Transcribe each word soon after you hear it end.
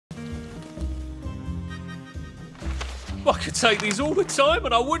I could take these all the time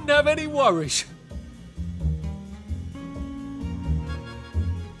and I wouldn't have any worries.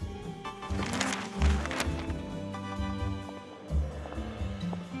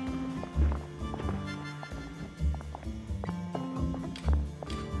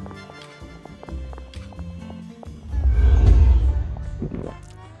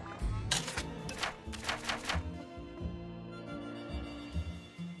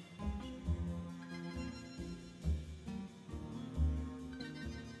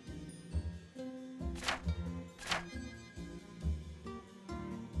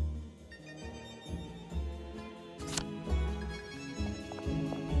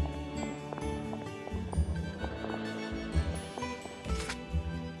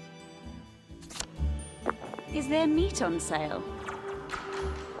 Is there meat on sale?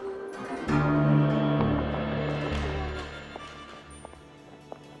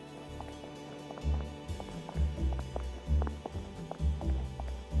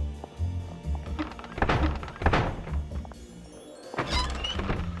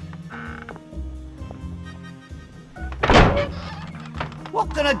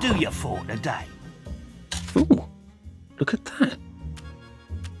 What can I do you for today? Ooh, look at that.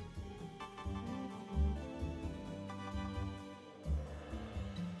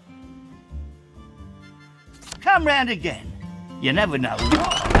 Come round again. You never know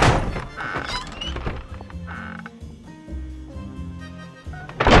what.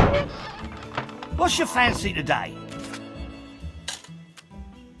 What's your fancy today?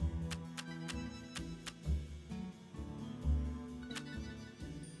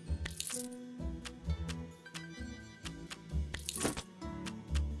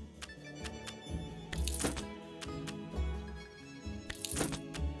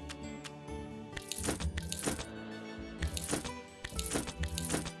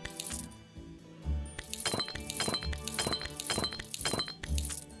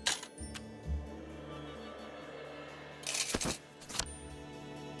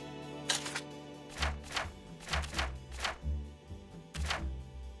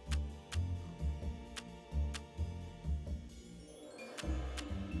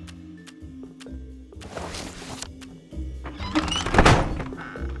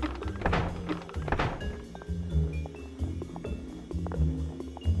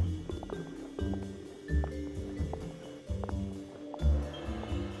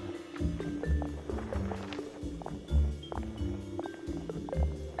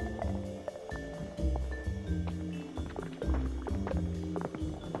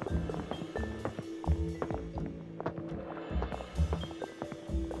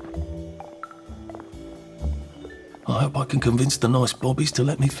 I hope I can convince the nice bobbies to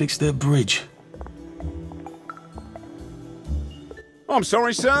let me fix their bridge. I'm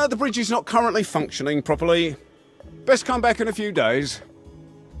sorry, sir. The bridge is not currently functioning properly. Best come back in a few days.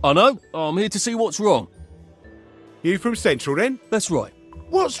 I know. I'm here to see what's wrong. You from Central, then? That's right.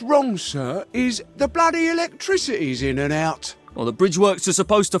 What's wrong, sir, is the bloody electricity's in and out. Well, the bridge works are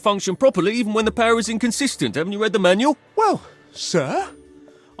supposed to function properly even when the power is inconsistent. Haven't you read the manual? Well, sir,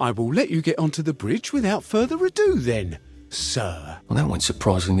 I will let you get onto the bridge without further ado then, sir. Well, that went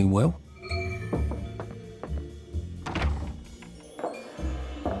surprisingly well.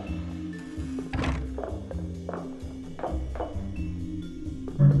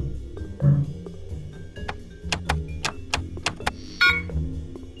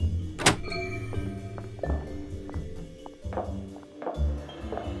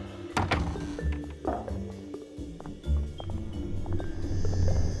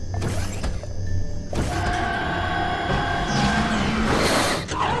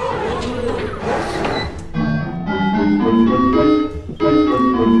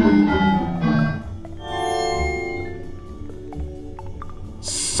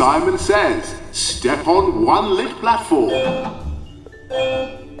 Simon says, step on one lit platform.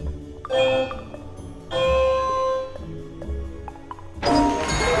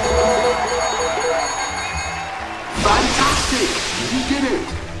 Fantastic! You did it!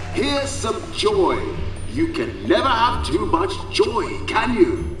 Here's some joy. You can never have too much joy, can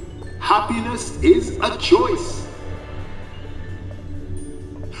you? Happiness is a choice.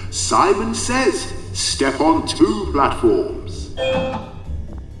 Simon says, step on two platforms.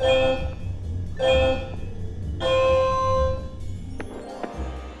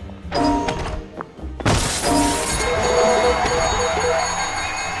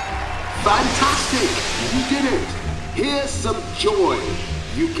 Fantastic! You did it! Here's some joy.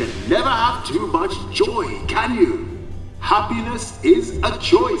 You can never have too much joy, can you? Happiness is a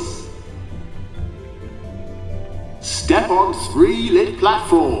choice. Step on three lit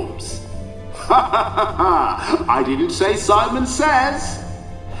platforms. I didn't say Simon Says.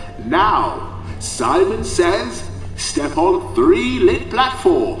 Now, Simon Says, step on 3 lit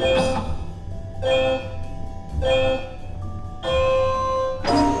platforms.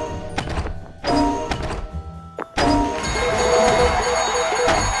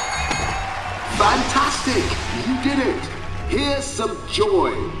 Fantastic! You did it! Here's some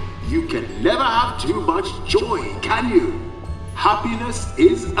joy. You can never have too much joy, can you? Happiness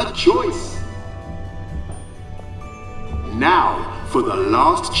is a choice. Now, for the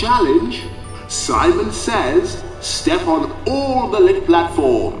last challenge, Simon Says, step on all the lit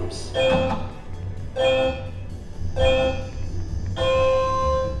platforms.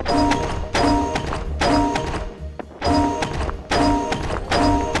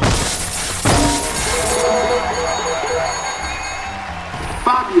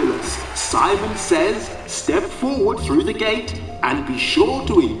 Fabulous! Simon Says, step forward through the gate and be sure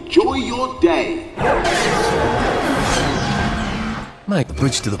to enjoy your day. Mate, the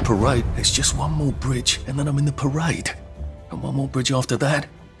bridge to the parade. It's just one more bridge, and then I'm in the parade. And one more bridge after that,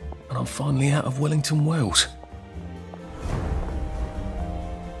 and I'm finally out of Wellington Wells.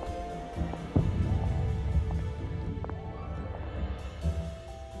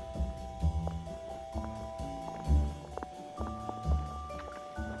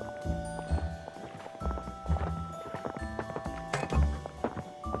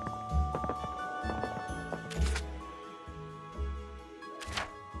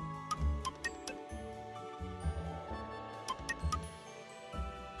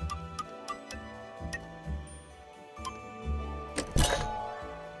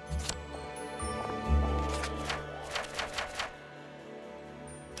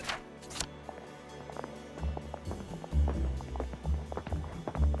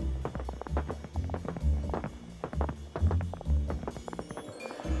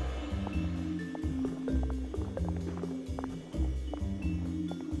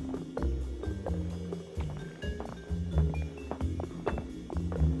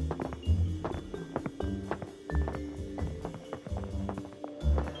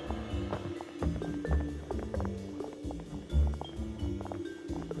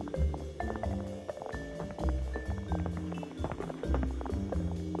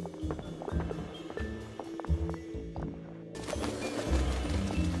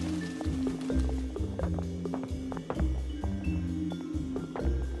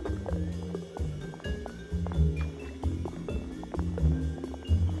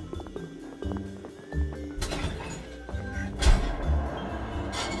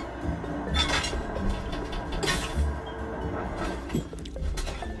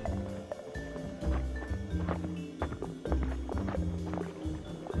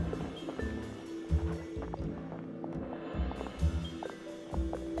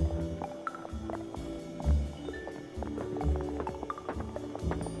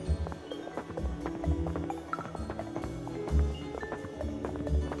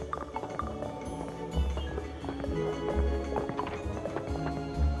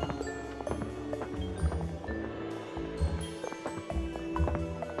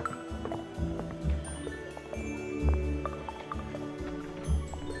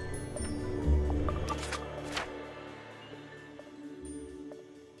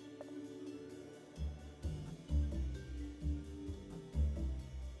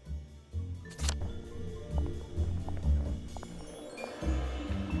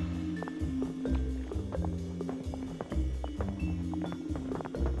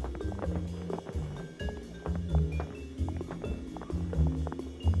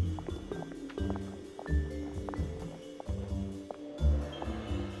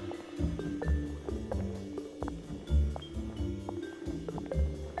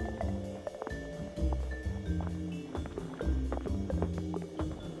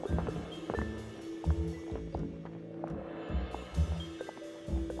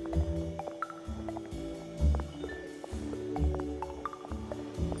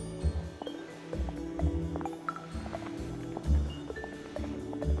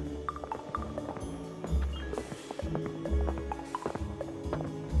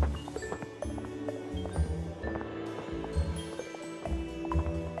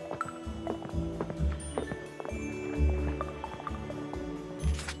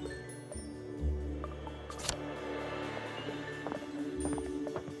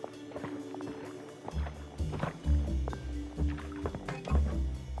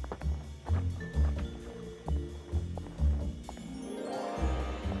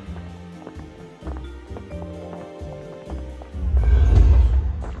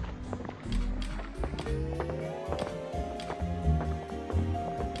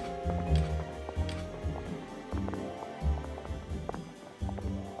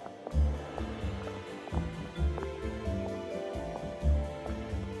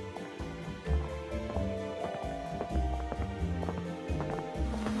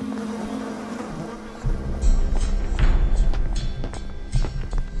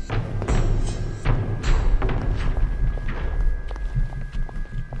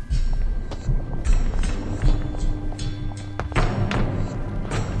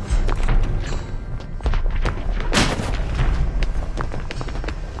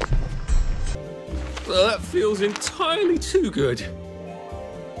 feels entirely too good.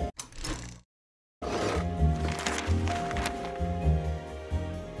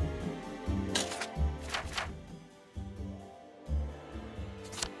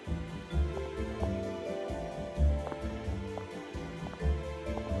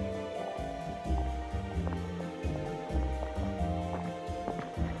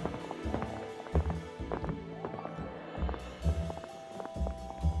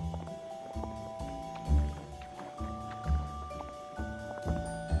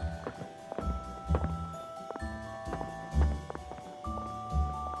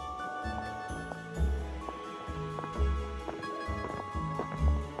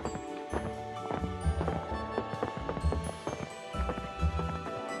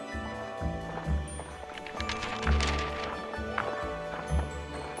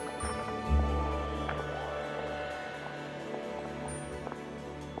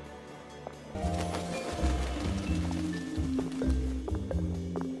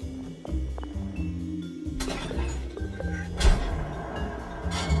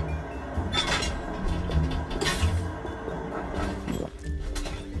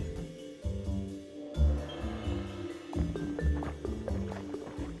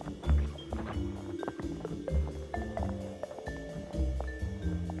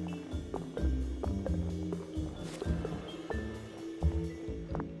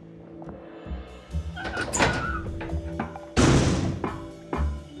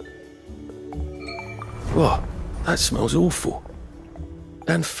 What? That smells awful.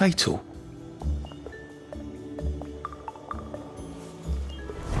 And fatal.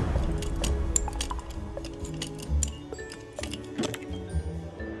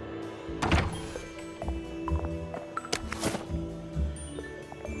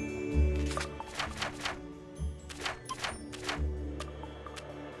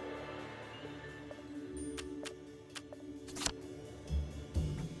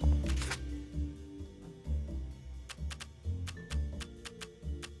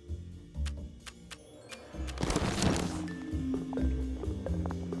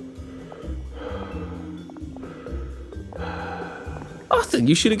 I think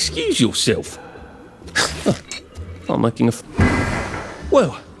you should excuse yourself. I'm making a...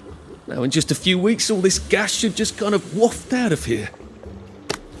 Well, now in just a few weeks all this gas should just kind of waft out of here.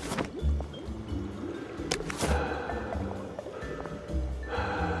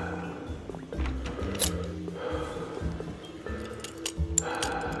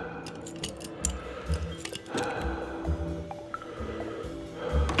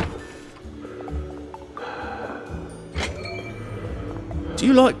 Do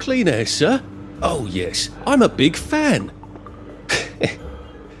you like clean air, sir? Oh yes, I'm a big fan.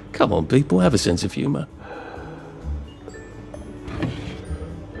 Come on, people, have a sense of humour.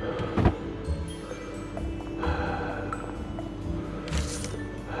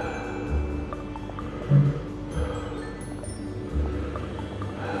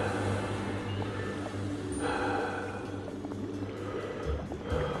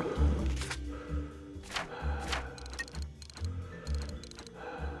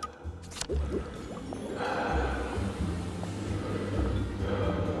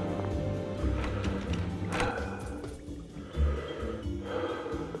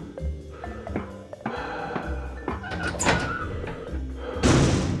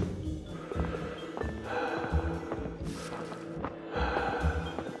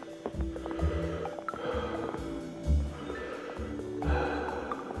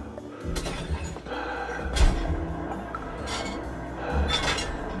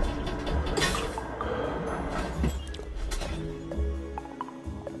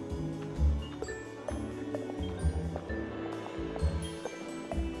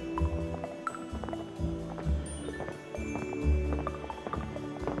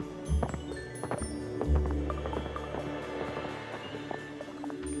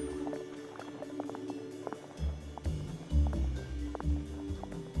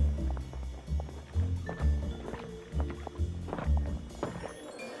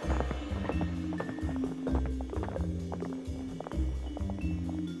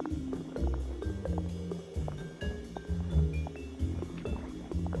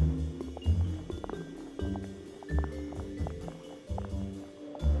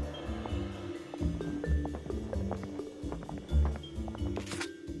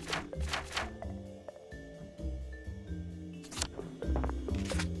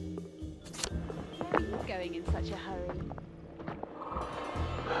 Going in such a hurry.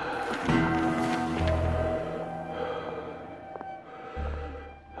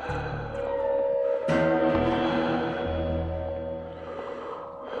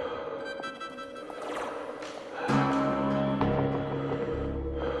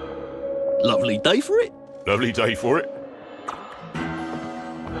 Lovely day for it. Lovely day for it.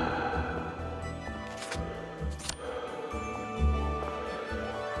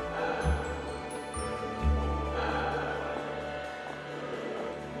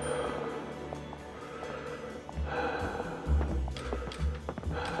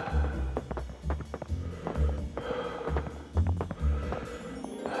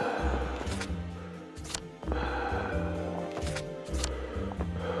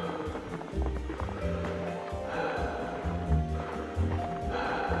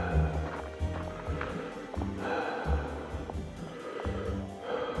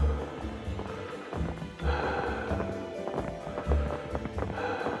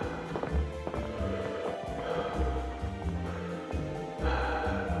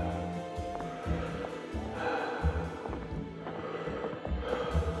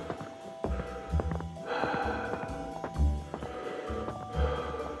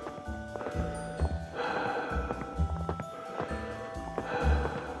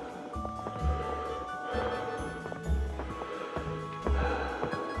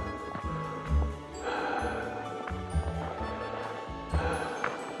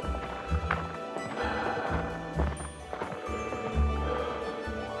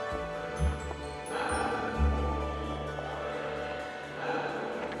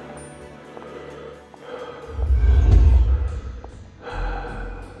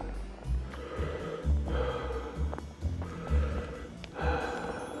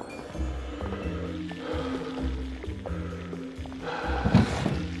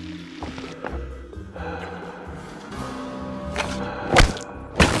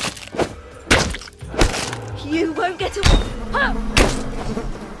 You won't get away.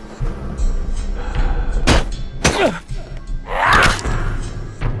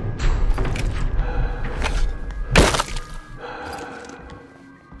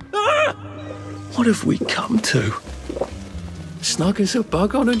 What have we come to? Snug as a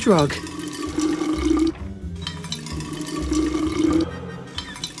bug on a drug.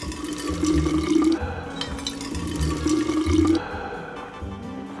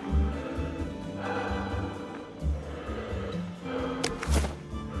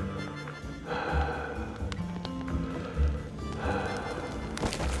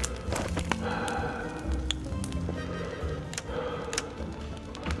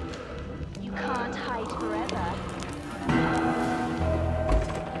 You can't hide forever.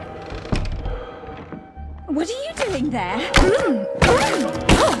 What are you doing there? Ooh.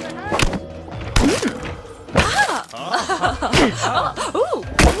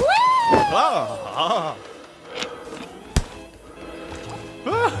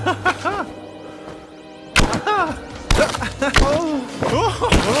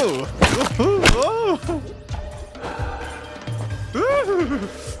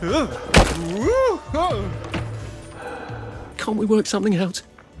 Can't we work something out?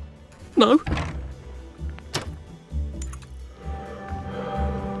 No?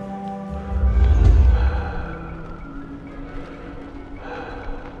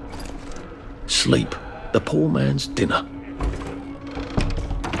 Sleep. The poor man's dinner.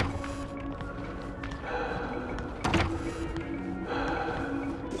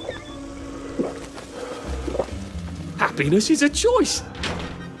 Happiness is a choice.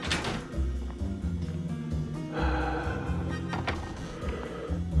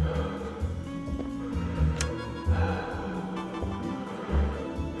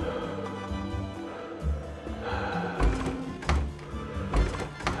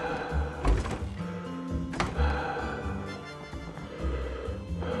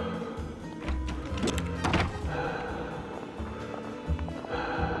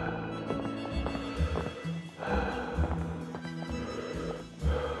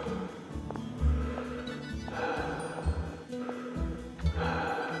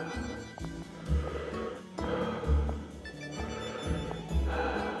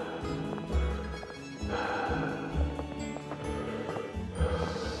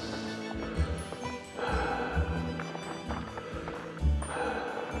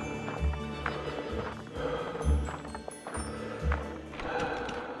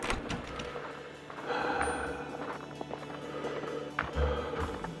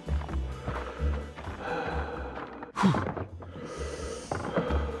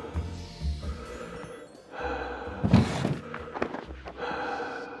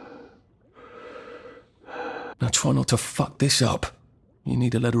 Now try not to fuck this up. You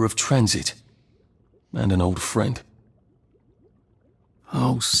need a letter of transit. And an old friend.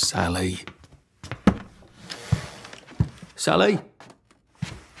 Oh, Sally. Sally?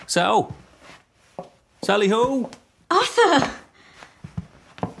 Sal? Sally who? Arthur!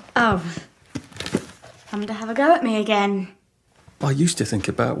 Oh, Come to have a go at me again. I used to think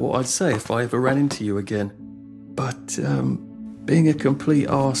about what I'd say if I ever ran into you again. But, being a complete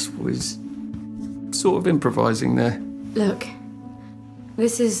arse was sort of improvising there. Look,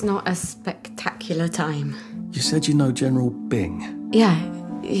 this is not a spectacular time. You said you know General Bing. Yeah,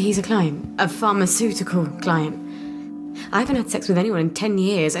 he's a client. A pharmaceutical client. I haven't had sex with anyone in 10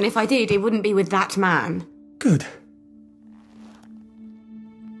 years, and if I did, it wouldn't be with that man. Good.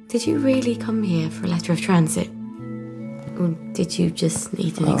 Did you really come here for a letter of transit? Or did you just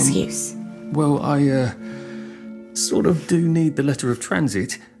need an excuse? Well, I, sort of do need the letter of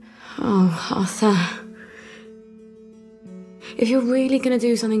transit. Oh, Arthur. If you're really going to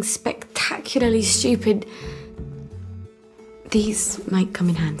do something spectacularly stupid, these might come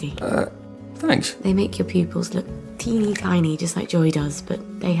in handy. Thanks. They make your pupils look teeny tiny, just like Joy does,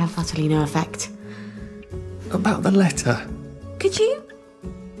 but they have utterly no effect. About the letter. Could you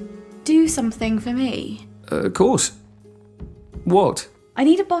do something for me? Of course. What? I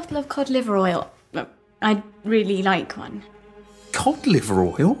need a bottle of cod liver oil. I'd really like one. Cod liver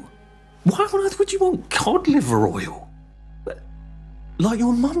oil? Why on earth would you want cod liver oil? Like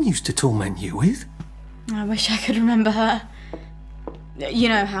your mum used to torment you with? I wish I could remember her. You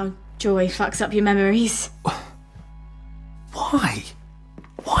know how Joy fucks up your memories. Why?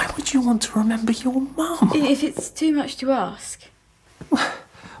 Why would you want to remember your mum? If it's too much to ask.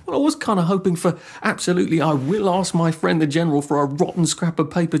 Well, I was kind of hoping for absolutely I will ask my friend the General for a rotten scrap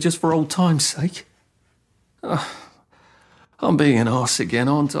of paper just for old time's sake. I'm being an arse again,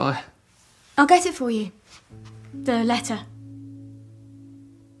 aren't I? I'll get it for you. The letter.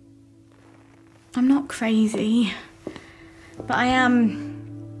 I'm not crazy, but I am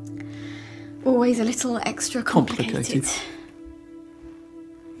always a little extra complicated.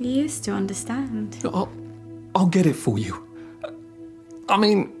 You used to understand. I'll get it for you. I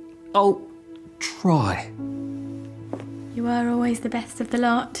mean, I'll try. You were always the best of the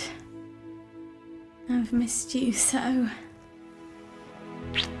lot. I've missed you so.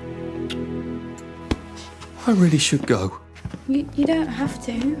 I really should go. You don't have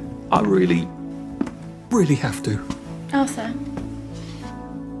to. I really have to. Arthur.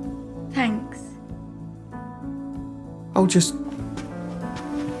 Thanks. I'll just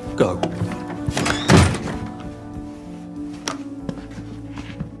go.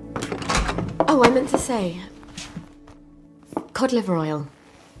 Oh, I meant to say, cod liver oil.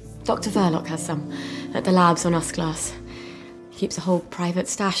 Dr. Verloc has some at the labs on us class. He keeps a whole private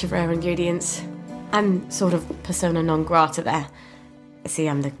stash of rare ingredients. I'm sort of persona non grata there. See,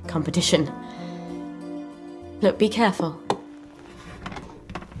 I'm the competition. Look, be careful.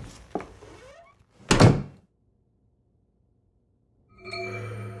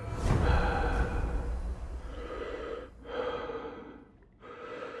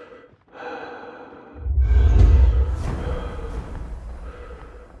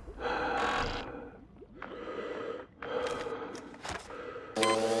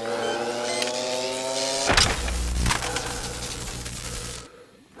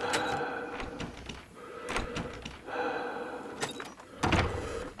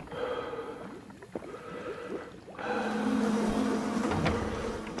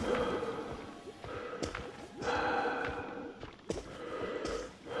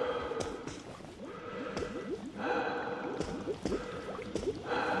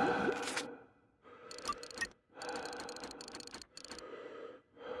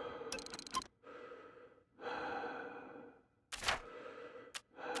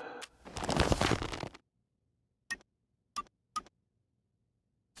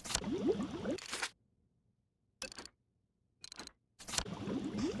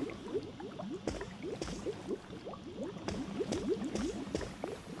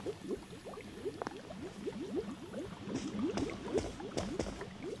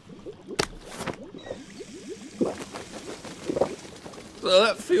 Well,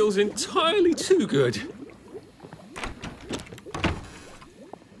 that feels entirely too good.